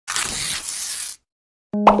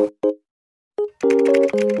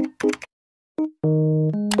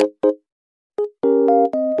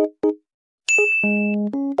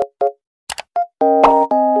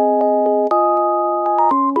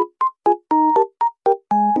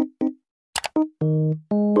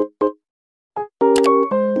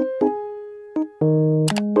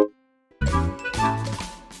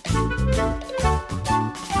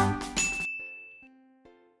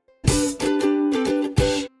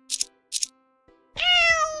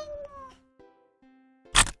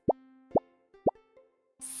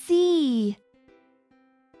C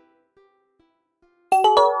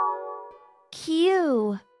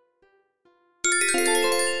Q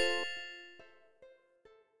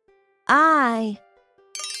I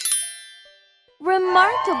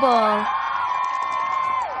Remarkable.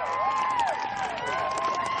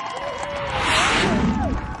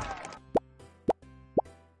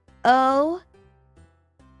 O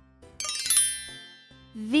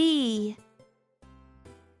V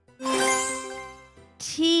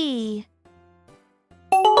T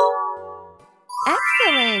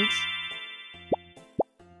Excellent.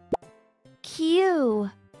 Q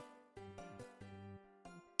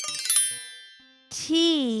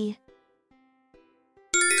T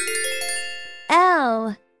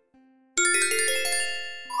L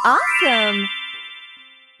Awesome.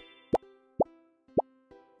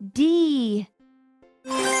 D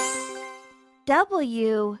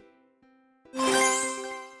W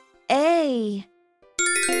A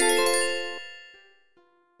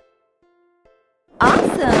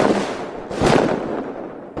Awesome.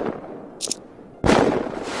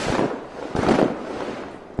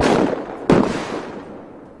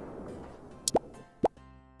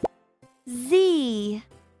 Z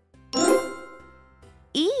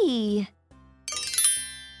E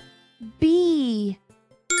B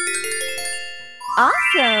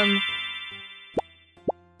Awesome.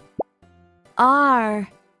 R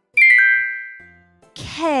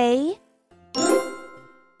K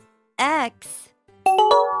X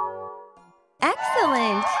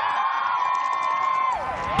Excellent.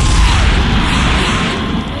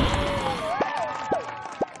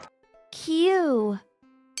 Q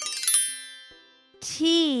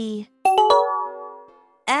T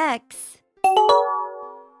X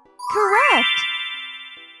Correct.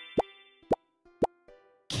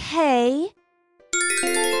 K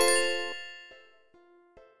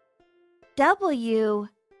W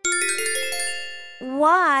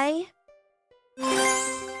Y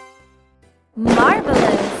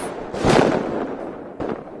Marvelous.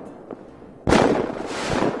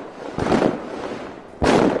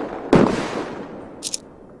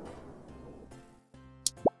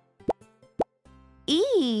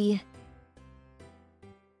 E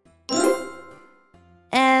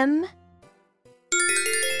M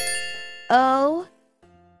O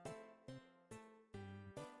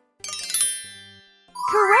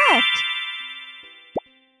Correct.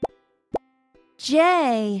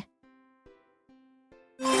 J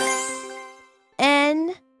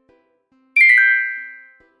N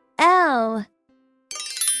L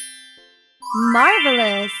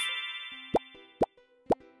Marvelous.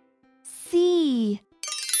 C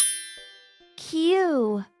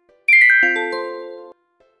Q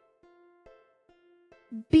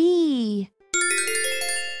B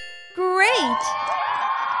Great.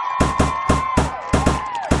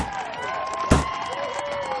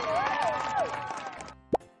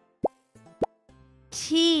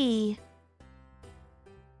 T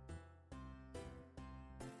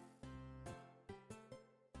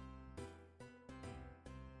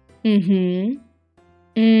Mm-hmm.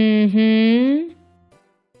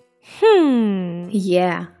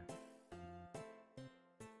 Yeah.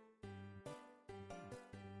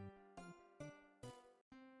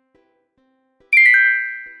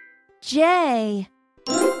 J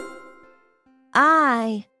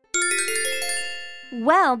I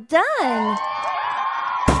Well done.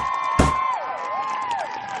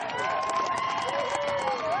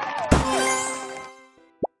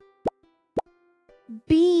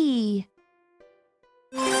 B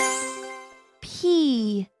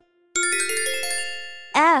P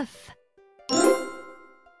F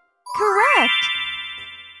Correct.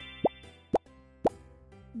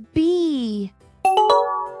 B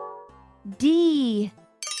D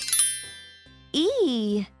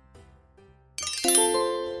E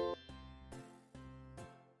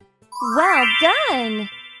Well done.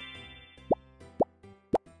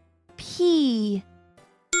 P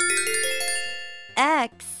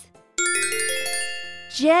X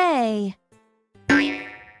J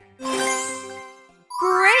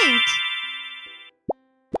Great.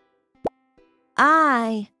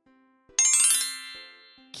 I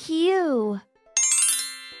Q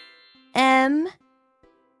M.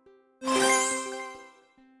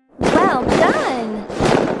 Well done!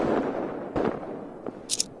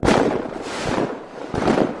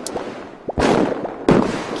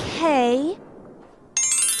 K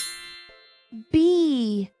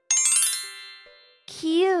B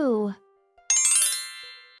Q.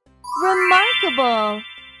 Remarkable!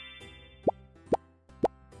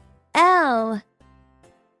 L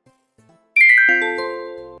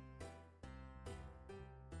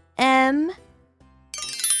M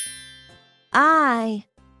I.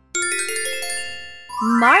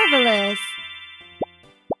 Marvelous!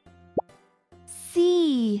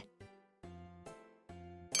 C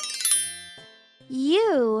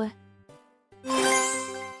U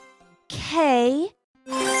K.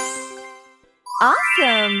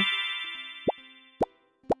 Awesome!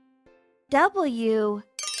 W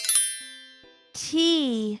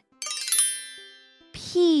T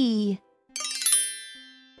P.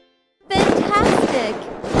 Fantastic!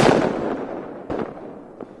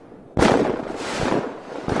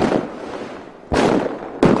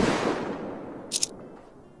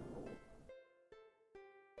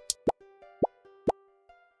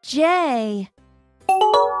 J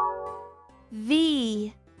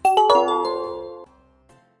V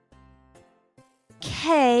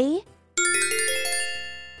K.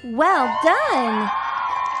 Well done!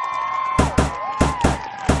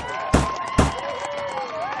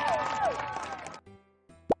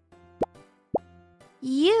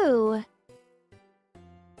 U.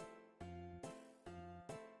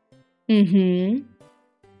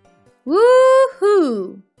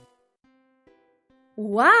 Woohoo!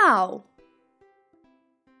 Wow!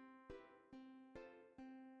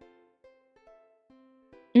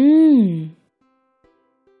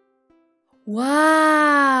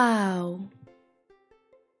 Wow!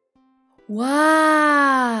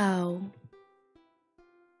 Wow!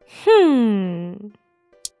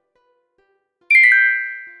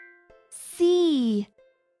 C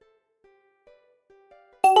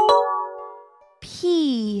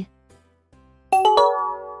P.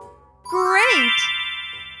 Great!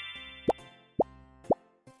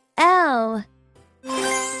 L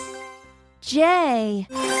J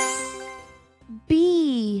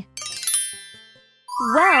B.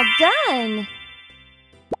 Well done!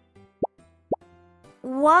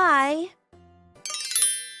 Y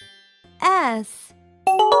S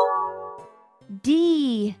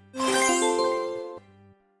D.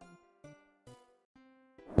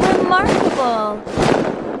 Remarkable!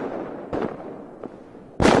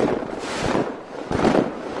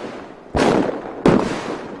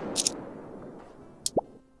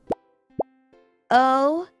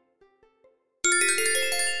 O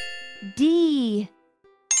D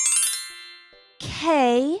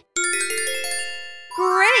K.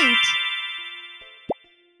 Great!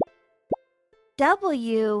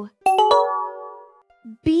 W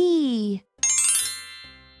B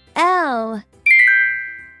L.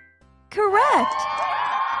 Correct!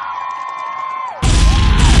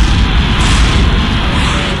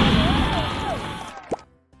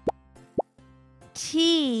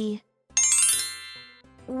 T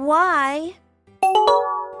Y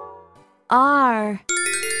R.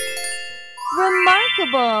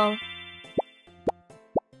 Remarkable!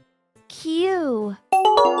 Q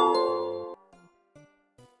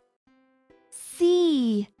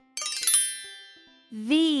C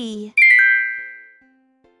V